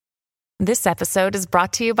This episode is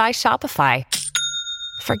brought to you by Shopify.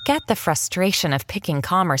 Forget the frustration of picking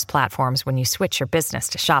commerce platforms when you switch your business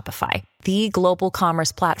to Shopify, the global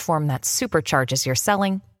commerce platform that supercharges your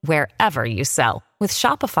selling wherever you sell. With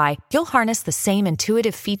Shopify, you'll harness the same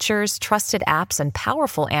intuitive features, trusted apps, and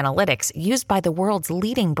powerful analytics used by the world's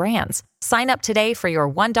leading brands. Sign up today for your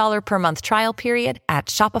 $1 per month trial period at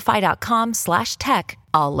shopify.com/tech,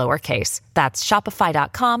 all lowercase. That's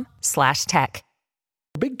shopify.com/tech.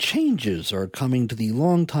 Big changes are coming to the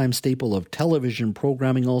longtime staple of television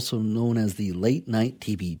programming, also known as the late-night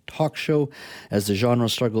TV talk show, as the genre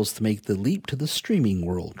struggles to make the leap to the streaming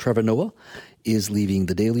world. Trevor Noah is leaving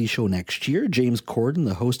The Daily Show next year. James Corden,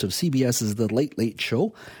 the host of CBS's The Late Late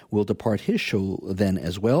Show, will depart his show then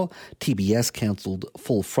as well. TBS canceled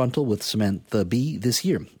Full Frontal with Samantha Bee this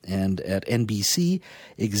year. And at NBC,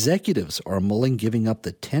 executives are mulling giving up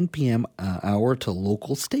the 10 p.m. hour to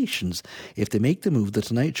local stations. If they make the move, The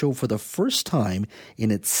Tonight Show, for the first time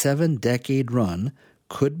in its 7-decade run,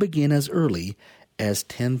 could begin as early as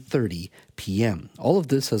 10:30 p.m. All of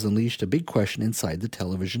this has unleashed a big question inside the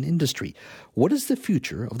television industry. What is the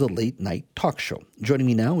future of the late-night talk show? Joining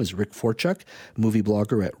me now is Rick Forchuk, movie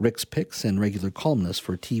blogger at Rick's Picks and regular columnist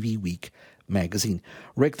for TV Week magazine.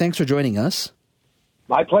 Rick, thanks for joining us.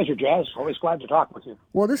 My pleasure, Jazz. Always glad to talk with you.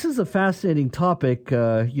 Well, this is a fascinating topic.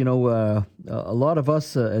 A lot of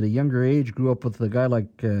us at a younger age grew up with a guy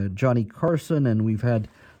like Johnny Carson, and we've had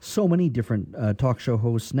so many different talk show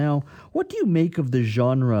hosts now. What do you make of the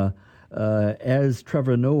genre as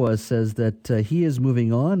Trevor Noah says that he is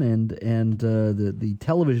moving on and the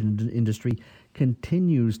television industry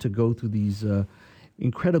continues to go through these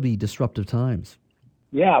incredibly disruptive times?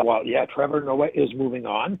 Trevor Noah is moving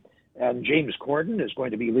on, and James Corden is going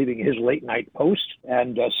to be leaving his late-night post,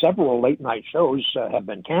 and several late-night shows have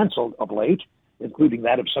been canceled of late, including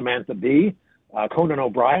that of Samantha Bee. Conan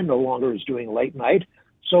O'Brien no longer is doing late night.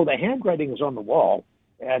 So the handwriting is on the wall,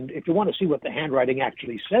 and if you want to see what the handwriting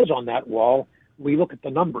actually says on that wall, we look at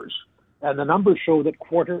the numbers. And the numbers show that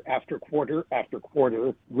quarter after quarter after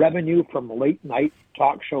quarter, revenue from late-night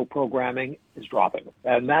talk show programming is dropping.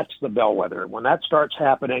 And that's the bellwether. When that starts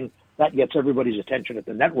happening, that gets everybody's attention at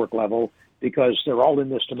the network level because they're all in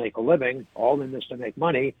this to make a living, all in this to make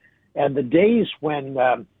money. And the days when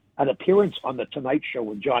an appearance on The Tonight Show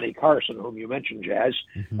with Johnny Carson, whom you mentioned, Jazz,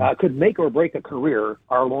 could make or break a career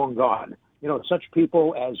are long gone. You know, such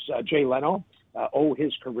people as Jay Leno owe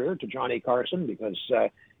his career to Johnny Carson because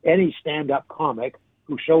any stand-up comic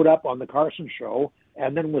who showed up on the Carson Show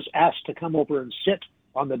and then was asked to come over and sit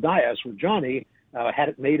on the dais with Johnny had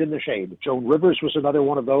it made in the shade. Joan Rivers was another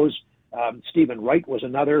one of those. Stephen Wright was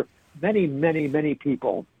another. Many, many, many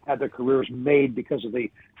people had their careers made because of the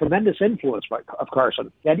tremendous influence of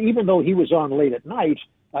Carson. And even though he was on late at night,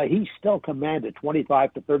 he still commanded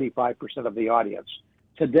 25 to 35% of the audience.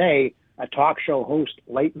 Today, a talk show host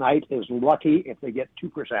late night is lucky if they get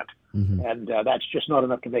 2%. And that's just not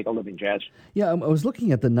enough to make a living, Jazz. Yeah, I was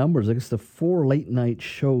looking at the numbers. I guess the 4 late night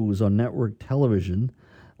shows on network television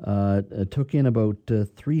took in about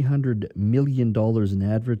 $300 million in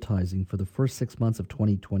advertising for the first 6 months of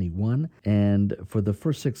 2021. And for the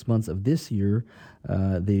first 6 months of this year,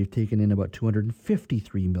 they've taken in about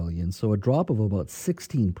 $253 million. So a drop of about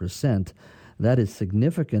 16%. That is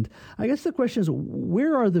significant. I guess the question is,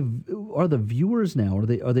 where are the viewers now?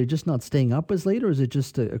 Are they just not staying up as late, or is it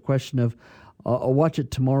just a question of I'll watch it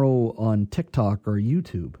tomorrow on TikTok or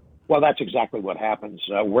YouTube? Well, that's exactly what happens.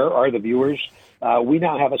 Where are the viewers? We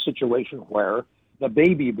now have a situation where the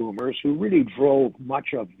baby boomers, who really drove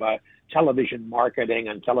much of television marketing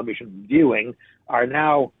and television viewing, are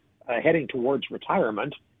now heading towards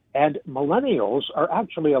retirement. And millennials are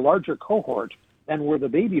actually a larger cohort than were the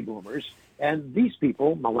baby boomers. And these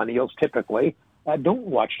people, millennials typically, don't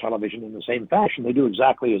watch television in the same fashion. They do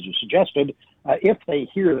exactly as you suggested. If they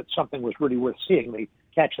hear that something was really worth seeing, they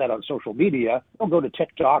catch that on social media, they'll go to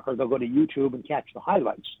TikTok or they'll go to YouTube and catch the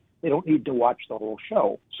highlights. They don't need to watch the whole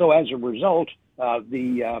show. So as a result,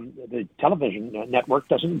 the television network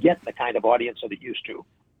doesn't get the kind of audience that it used to.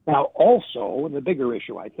 Now, also, the bigger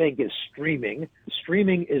issue, I think, is streaming.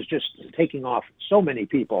 Streaming is just taking off so many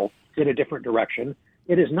people in a different direction.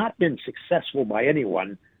 It has not been successful by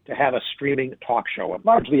anyone to have a streaming talk show. And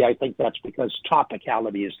largely, I think that's because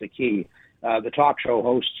topicality is the key. The talk show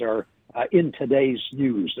hosts are in today's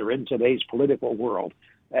news. They're in today's political world.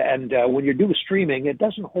 And when you do streaming, it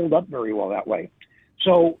doesn't hold up very well that way.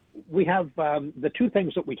 So we have the two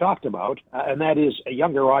things that we talked about, and that is a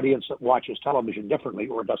younger audience that watches television differently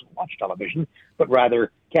or doesn't watch television, but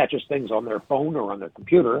rather catches things on their phone or on their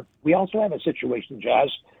computer. We also have a situation, Jazz,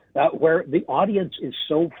 where the audience is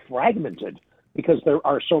so fragmented because there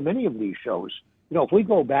are so many of these shows. If we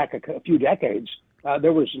go back a few decades,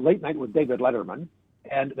 there was Late Night with David Letterman,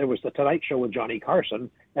 and there was The Tonight Show with Johnny Carson,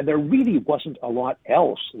 and there really wasn't a lot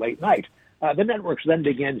else late night. The networks then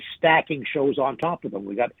began stacking shows on top of them.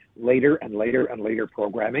 We got later and later and later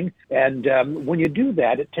programming. And when you do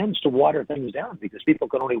that, it tends to water things down because people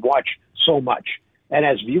can only watch so much. And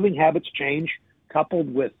as viewing habits change,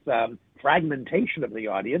 coupled with fragmentation of the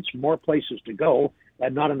audience, more places to go,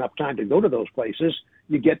 and not enough time to go to those places,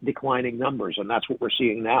 you get declining numbers. And that's what we're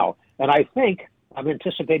seeing now. And I think, I'm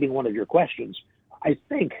anticipating one of your questions, I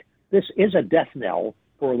think this is a death knell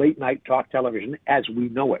for late night talk television as we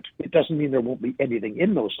know it. It doesn't mean there won't be anything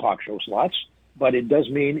in those talk show slots, but it does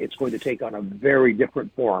mean it's going to take on a very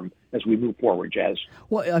different form as we move forward, Jazz.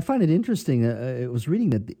 Well, I find it interesting. I was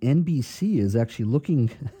reading that the NBC is actually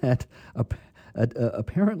looking at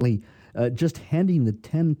apparently just handing the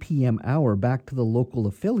 10 p.m. hour back to the local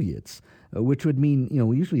affiliates, which would mean,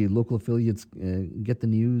 usually local affiliates get the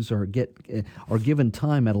news or are given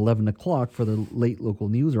time at 11 o'clock for the late local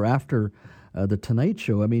news or after the Tonight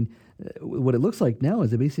Show. I mean, what it looks like now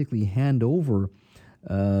is they basically hand over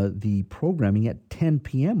the programming at 10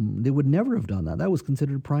 p.m. They would never have done that. That was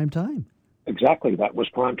considered prime time. Exactly. That was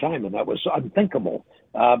prime time, and that was unthinkable.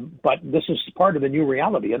 But this is part of the new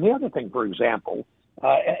reality. And the other thing, for example,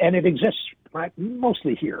 and it exists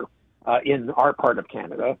mostly here in our part of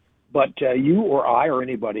Canada, but you or I or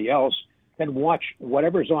anybody else can watch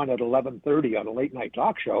whatever's on at 11:30 on a late night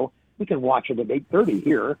talk show. We can watch it at 8:30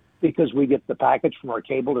 here because we get the package from our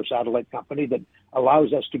cable or satellite company that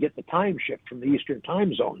allows us to get the time shift from the Eastern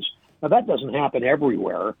time zones. Now, that doesn't happen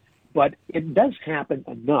everywhere, but it does happen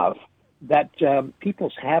enough that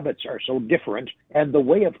people's habits are so different and the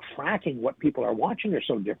way of tracking what people are watching are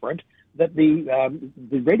so different that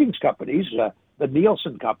the ratings companies, the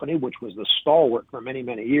Nielsen company, which was the stalwart for many,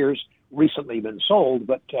 many years, recently been sold,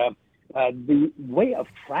 but the way of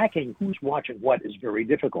tracking who's watching what is very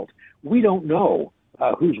difficult. We don't know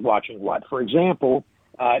who's watching what. For example,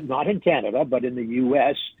 not in Canada, but in the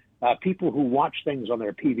U.S., people who watch things on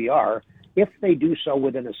their PVR, if they do so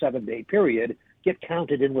within a 7-day period, get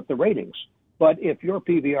counted in with the ratings. But if your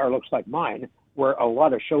PVR looks like mine, where a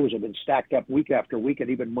lot of shows have been stacked up week after week and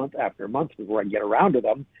even month after month before I get around to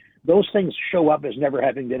them, those things show up as never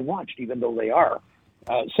having been watched, even though they are.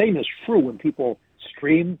 Same is true when people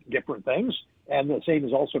stream different things, and the same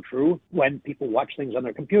is also true when people watch things on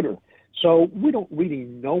their computer. So we don't really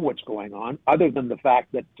know what's going on, other than the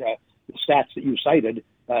fact that the stats that you cited,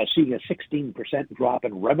 seeing a 16% drop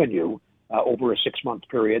in revenue over a 6-month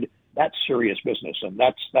period, that's serious business, and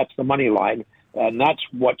that's the money line, and that's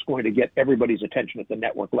what's going to get everybody's attention at the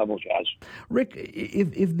network level, Jazz. Rick,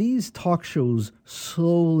 if these talk shows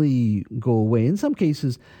slowly go away, in some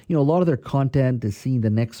cases, a lot of their content is seen the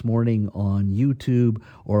next morning on YouTube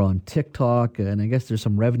or on TikTok, and I guess there's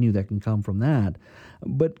some revenue that can come from that.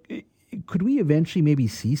 But could we eventually maybe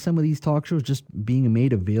see some of these talk shows just being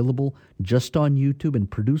made available just on YouTube and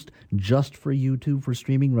produced just for YouTube for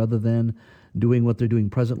streaming, rather than doing what they're doing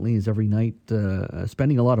presently is every night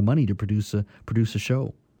spending a lot of money to produce a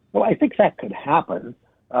show? Well, I think that could happen,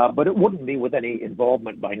 but it wouldn't be with any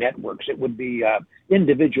involvement by networks. It would be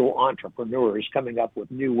individual entrepreneurs coming up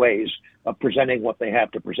with new ways of presenting what they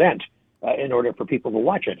have to present in order for people to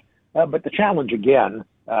watch it. But the challenge, again,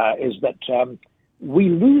 is that we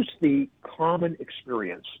lose the common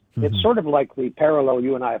experience. Mm-hmm. It's sort of like the parallel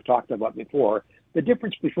you and I have talked about before, the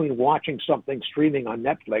difference between watching something streaming on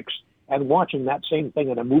Netflix and watching that same thing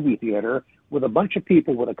in a movie theater with a bunch of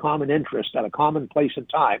people with a common interest at a common place and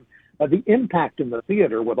time. The impact in the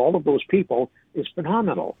theater with all of those people is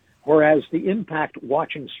phenomenal, whereas the impact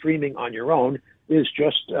watching streaming on your own is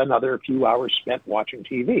just another few hours spent watching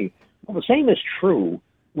TV. Well, the same is true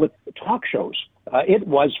with talk shows. It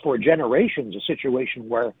was for generations a situation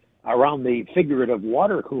where around the figurative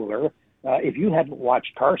water cooler, if you hadn't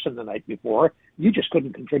watched Carson the night before, you just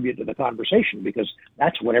couldn't contribute to the conversation because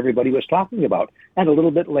that's what everybody was talking about. And a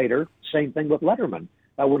little bit later, same thing with Letterman.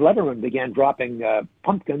 When Letterman began dropping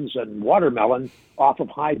pumpkins and watermelon off of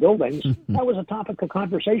high buildings, that was a topic of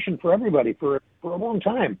conversation for everybody for a long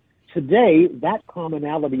time. Today, that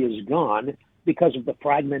commonality is gone because of the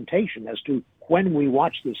fragmentation as to when we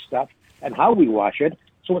watch this stuff and how we watch it.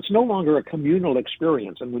 So it's no longer a communal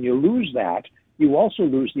experience. And when you lose that, you also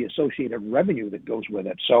lose the associated revenue that goes with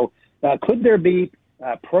it. So could there be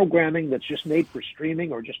programming that's just made for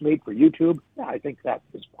streaming or just made for YouTube? Yeah, I think that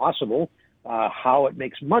is possible. How it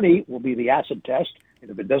makes money will be the acid test.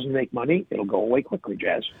 And if it doesn't make money, it'll go away quickly,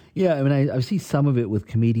 Jazz. Yeah, I mean, I see some of it with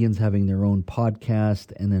comedians having their own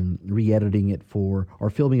podcast and then re-editing it or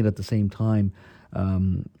filming it at the same time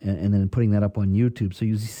and then putting that up on YouTube. So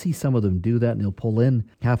you see some of them do that, and they'll pull in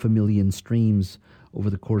 500,000 streams over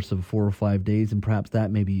the course of 4 or 5 days, and perhaps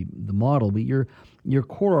that may be the model. But your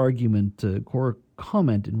core argument, core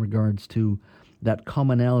comment in regards to that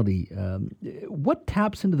commonality, what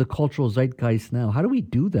taps into the cultural zeitgeist now? How do we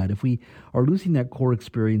do that if we are losing that core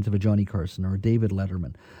experience of a Johnny Carson or a David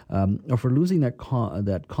Letterman, or if we're losing that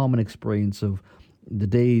common experience of the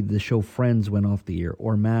day the show Friends went off the air,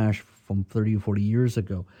 or MASH from 30 or 40 years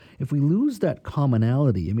ago? If we lose that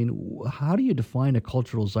commonality, I mean, how do you define a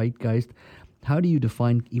cultural zeitgeist? How do you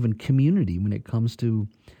define even community when it comes to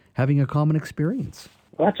having a common experience?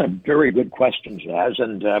 Well, that's a very good question, Jazz,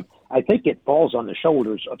 and I think it falls on the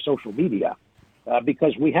shoulders of social media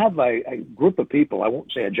because we have a group of people, I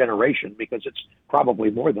won't say a generation because it's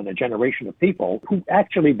probably more than a generation of people, who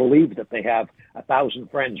actually believe that they have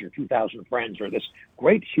 1,000 friends or 2,000 friends or this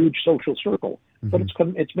great, huge social circle. Mm-hmm.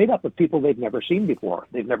 But it's made up of people they've never seen before,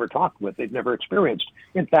 they've never talked with, they've never experienced.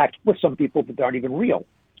 In fact, with some people that aren't even real.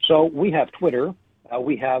 So we have Twitter,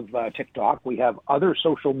 we have TikTok, we have other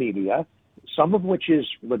social media, some of which is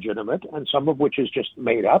legitimate and some of which is just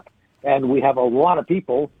made up. And we have a lot of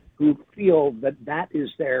people who feel that that is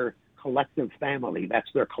their collective family.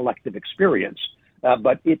 That's their collective experience.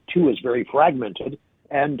 But it, too, is very fragmented.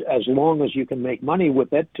 And as long as you can make money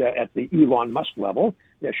with it at the Elon Musk level,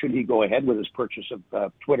 should he go ahead with his purchase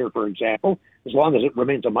of Twitter, for example, as long as it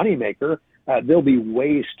remains a moneymaker, there'll be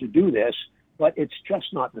ways to do this. But it's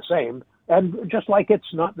just not the same. And just like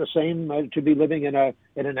it's not the same to be living in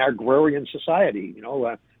an agrarian society.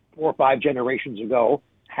 4 or 5 generations ago,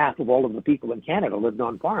 half of all of the people in Canada lived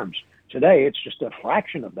on farms. Today, it's just a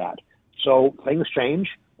fraction of that. So things change.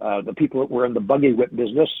 The people that were in the buggy whip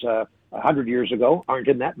business 100 years ago aren't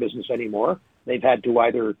in that business anymore. They've had to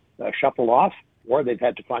either shuffle off or they've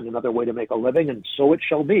had to find another way to make a living, and so it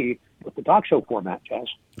shall be with the talk show format, Jazz.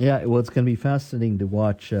 Yeah, well, it's going to be fascinating to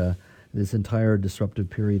watch this entire disruptive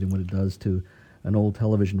period and what it does to an old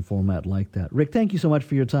television format like that. Rick, thank you so much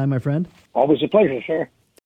for your time, my friend. Always a pleasure, sir.